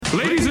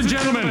Ladies and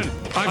gentlemen,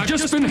 I've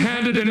just been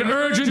handed an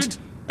urgent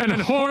and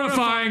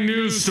horrifying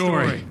news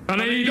story,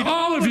 and I need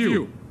all of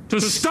you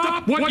to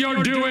stop what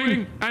you're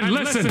doing and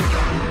listen.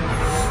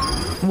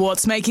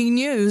 What's making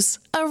news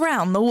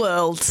around the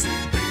world?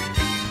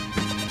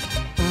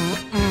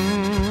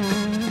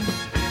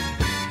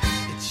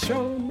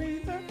 Show me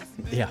that.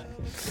 Yeah.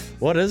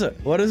 What is it?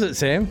 What is it,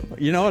 Sam?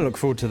 You know I look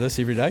forward to this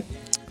every day.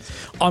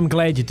 I'm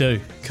glad you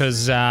do,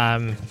 because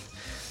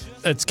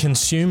it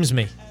consumes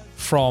me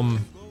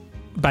from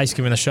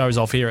basically when the show's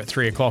off here at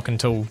 3 o'clock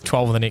until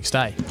 12 of the next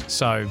day.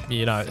 So,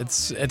 you know,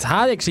 it's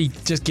hard actually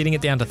just getting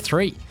it down to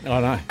 3. I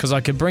know. Because I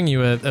could bring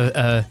you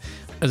a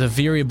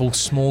variable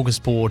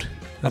smorgasbord.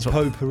 A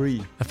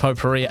potpourri. A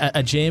potpourri.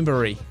 A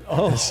jamboree.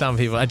 Oh. Some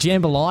people. A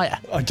jambalaya.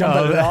 A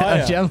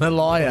jambalaya. A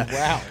jambalaya. Oh,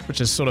 wow.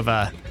 Which is sort of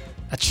a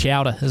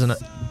chowder, isn't it?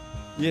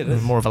 Yeah, it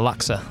is. More of a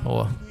laksa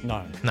or...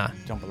 No. No.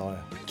 Jambalaya.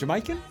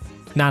 Jamaican?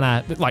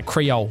 No, like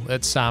Creole.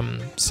 It's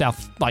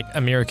South, like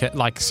America,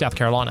 like South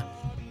Carolina.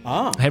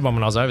 Ah. I had one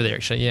when I was over there,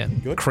 actually, yeah.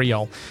 Good.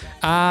 Creole.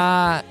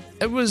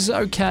 It was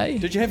okay.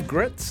 Did you have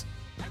grits?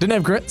 Didn't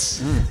have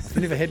grits. I've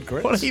never had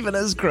grits. What even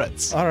is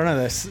grits? I don't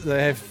know.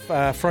 They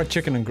have fried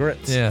chicken and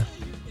grits. Yeah.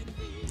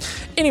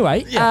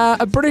 Anyway,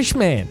 a British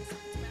man.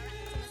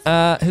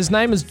 His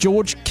name is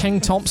George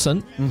King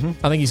Thompson.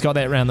 Mm-hmm. I think he's got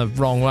that round the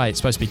wrong way. It's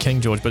supposed to be King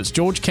George, but it's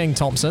George King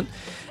Thompson.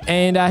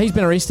 And he's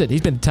been arrested.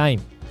 He's been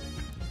detained,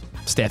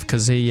 Steph,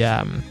 because he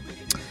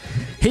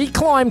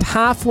climbed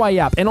halfway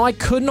up. And I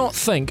could not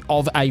think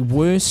of a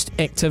worse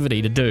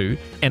activity to do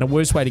and a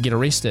worse way to get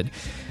arrested.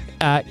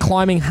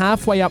 Climbing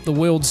halfway up the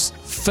world's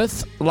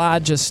 5th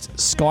largest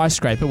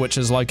skyscraper, which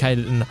is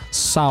located in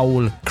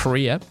Seoul,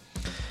 Korea,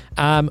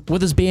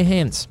 with his bare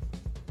hands.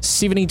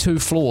 72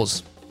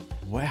 floors.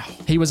 Wow.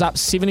 He was up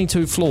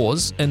 72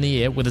 floors in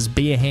the air with his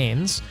bare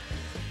hands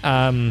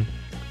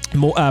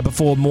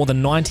before more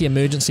than 90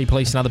 emergency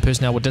police and other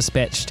personnel were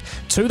dispatched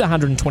to the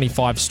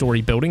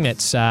 125-storey building.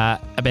 That's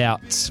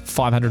about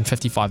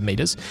 555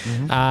 metres.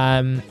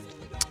 Mm-hmm.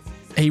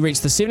 He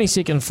reached the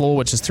 72nd floor,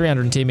 which is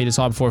 310 metres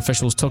high, before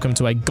officials took him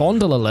to a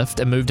gondola lift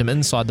and moved him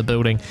inside the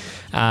building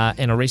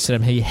and arrested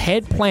him. He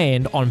had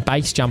planned on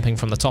base jumping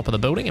from the top of the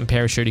building and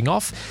parachuting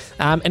off.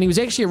 And he was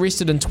actually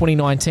arrested in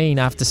 2019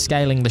 after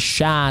scaling the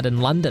Shard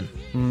in London.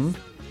 Mm.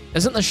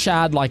 Isn't the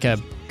Shard like a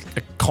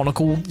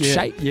conical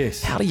shape?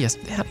 Yes. How do you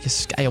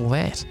scale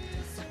that?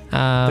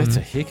 That's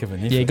a heck of an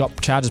effort. Yeah, he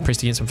got charges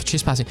pressed against him for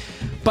trespassing.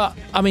 But,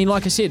 I mean,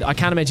 like I said, I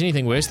can't imagine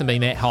anything worse than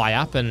being that high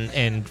up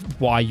and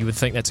why you would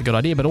think that's a good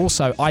idea. But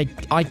also, I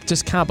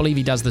just can't believe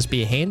he does this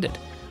barehanded.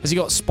 Has he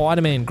got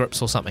Spider-Man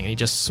grips or something and he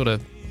just sort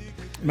of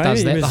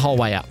does that the whole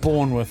way up?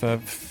 Born with a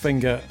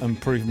finger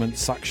improvement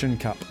suction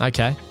cup.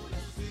 Okay.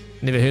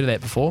 Never heard of that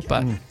before,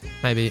 but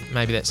maybe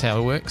that's how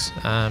it works.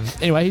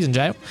 Anyway, he's in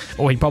jail,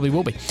 or he probably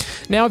will be.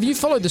 Now, have you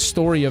followed the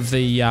story of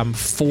the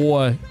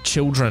 4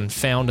 children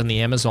found in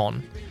the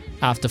Amazon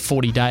after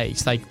 40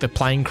 days? The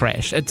plane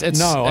crash.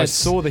 I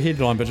saw the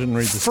headline but didn't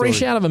read the story.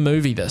 Fresh out of a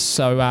movie, this.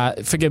 So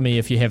forgive me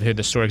if you have heard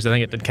the story, because I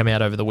think it did come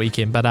out over the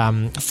weekend. But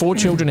 4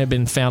 children have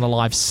been found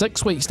alive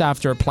 6 weeks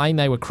after a plane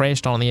they were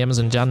crashed on in the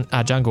Amazon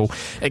jungle.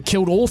 It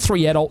killed all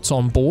 3 adults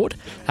on board.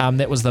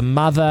 That was the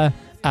mother,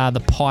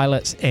 the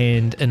pilot,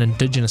 and an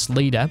Indigenous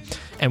leader.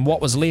 And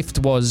what was left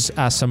was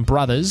some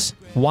brothers,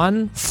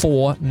 1,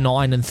 4,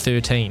 9, and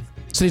 13.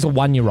 So there's a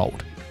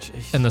 1-year-old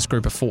in this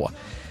group of 4.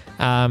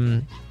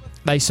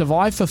 They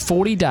survived for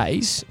 40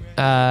 days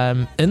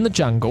in the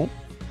jungle,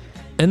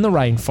 in the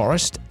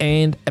rainforest,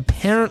 and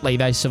apparently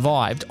they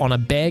survived on a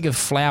bag of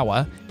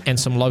flour and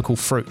some local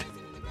fruit.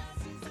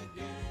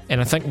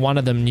 And I think one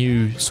of them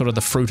knew sort of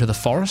the fruit of the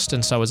forest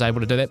and so was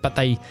able to do that. But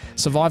they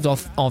survived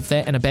off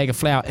that and a bag of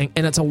flour. And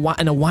a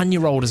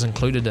 1-year-old is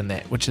included in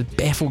that, which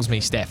baffles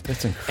me, Steph.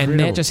 That's incredible. And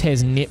that just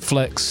has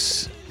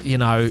Netflix,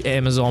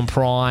 Amazon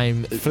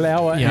Prime.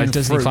 Flour and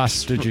Disney fruit,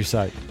 Plus. did you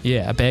say?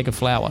 Yeah, a bag of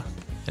flour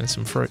and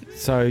some fruit.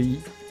 So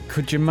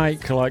could you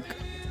make like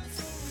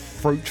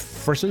fruit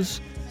fritters?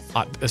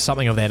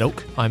 Something of that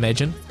ilk, I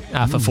imagine,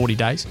 for 40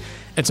 days.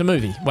 It's a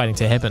movie waiting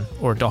to happen,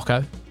 or a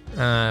doco.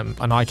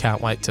 And I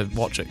can't wait to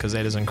watch it because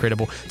that is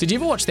incredible. Did you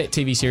ever watch that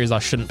TV series I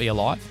Shouldn't Be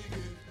Alive?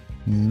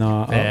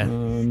 No. Yeah.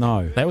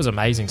 No. That was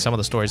amazing, some of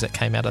the stories that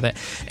came out of that.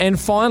 And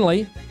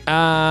finally,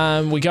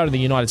 we go to the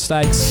United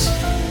States.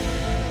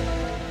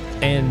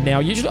 And now,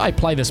 usually I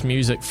play this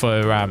music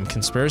for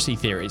conspiracy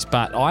theories,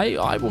 but I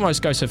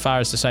almost go so far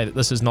as to say that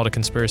this is not a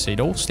conspiracy at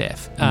all,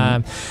 Steph.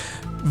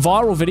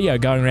 Viral video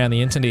going around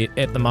the internet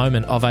at the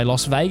moment of a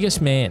Las Vegas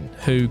man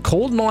who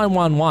called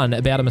 911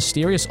 about a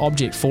mysterious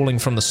object falling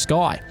from the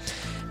sky.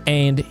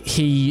 And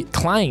he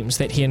claims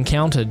that he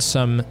encountered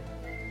some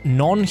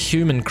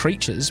non-human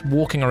creatures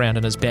walking around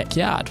in his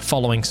backyard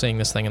following seeing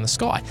this thing in the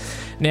sky.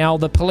 Now,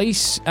 the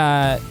police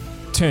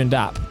turned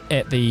up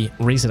at the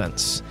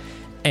residence,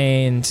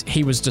 and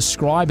he was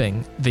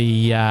describing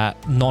the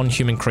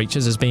non-human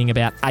creatures as being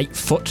about 8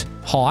 foot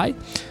high,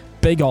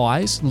 big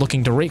eyes,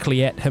 looking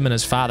directly at him and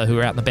his father, who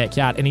were out in the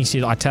backyard. And he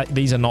said,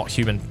 these are not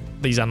human.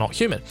 These are not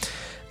human.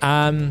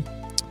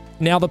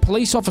 Now, the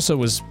police officer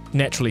was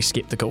naturally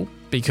skeptical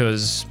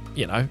because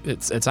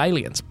it's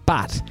aliens.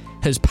 But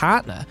his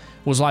partner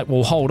was like,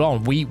 well, hold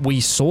on, we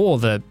saw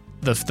the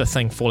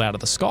thing fall out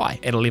of the sky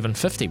at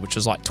 11:50, which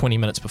was like 20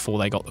 minutes before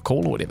they got the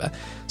call or whatever.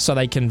 So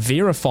they can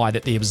verify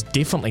that there was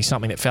definitely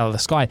something that fell out of the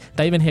sky.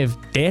 They even have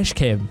dash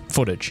cam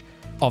footage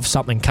of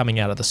something coming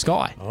out of the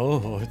sky.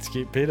 Oh, it's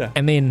get better.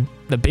 And then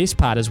the best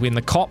part is when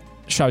the cop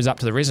shows up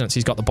to the residence,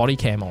 he's got the body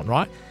cam on,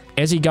 right?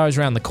 As he goes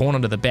around the corner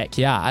to the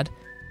backyard,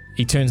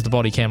 he turns the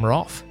body camera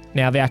off.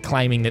 Now, they're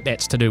claiming that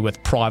that's to do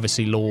with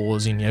privacy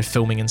laws and,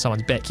 filming in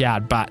someone's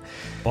backyard, but...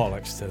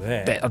 Bollocks to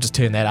that. I'll just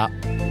turn that up.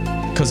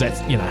 Because that's,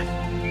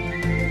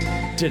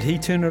 Did he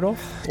turn it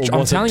off?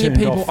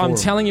 I'm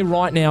telling you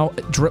right now,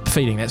 drip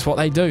feeding. That's what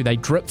they do. They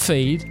drip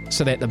feed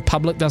so that the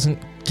public doesn't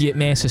get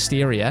mass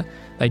hysteria.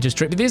 They just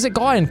drip. There's a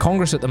guy in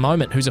Congress at the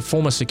moment who's a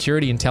former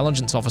security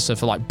intelligence officer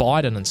for like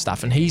Biden and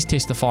stuff, and he's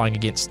testifying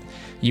against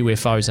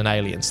UFOs and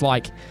aliens.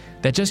 Like,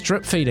 they're just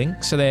drip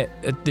feeding so that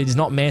there's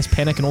not mass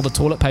panic and all the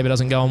toilet paper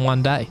doesn't go in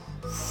one day.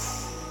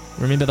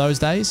 Remember those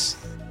days?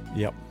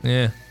 Yep.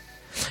 Yeah.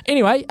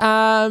 Anyway,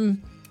 I'll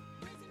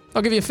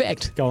give you a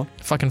fact. Go on.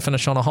 If I can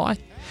finish on a high.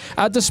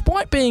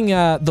 Despite being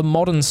the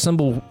modern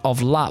symbol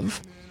of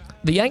love,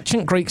 the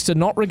ancient Greeks did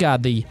not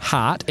regard the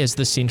heart as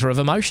the centre of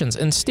emotions.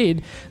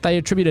 Instead, they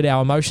attributed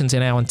our emotions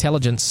and our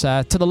intelligence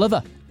to the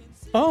liver.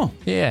 Oh.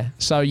 Yeah.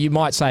 So you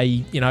might say,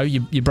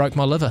 you broke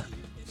my liver.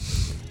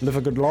 Live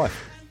a good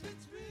life.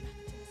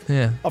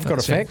 Yeah. I've got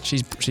a fact.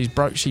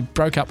 She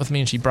broke up with me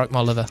and she broke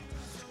my liver.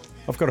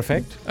 I've got a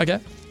fact. Okay.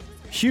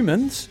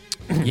 Humans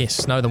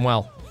Yes, know them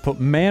well. put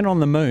man on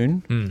the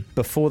moon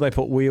before they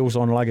put wheels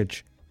on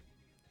luggage.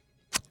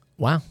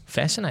 Wow,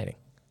 fascinating.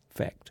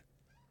 Fact.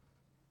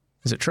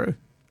 Is it true?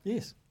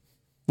 Yes.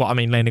 Well, I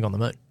mean, landing on the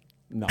moon.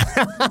 No,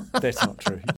 that's not true.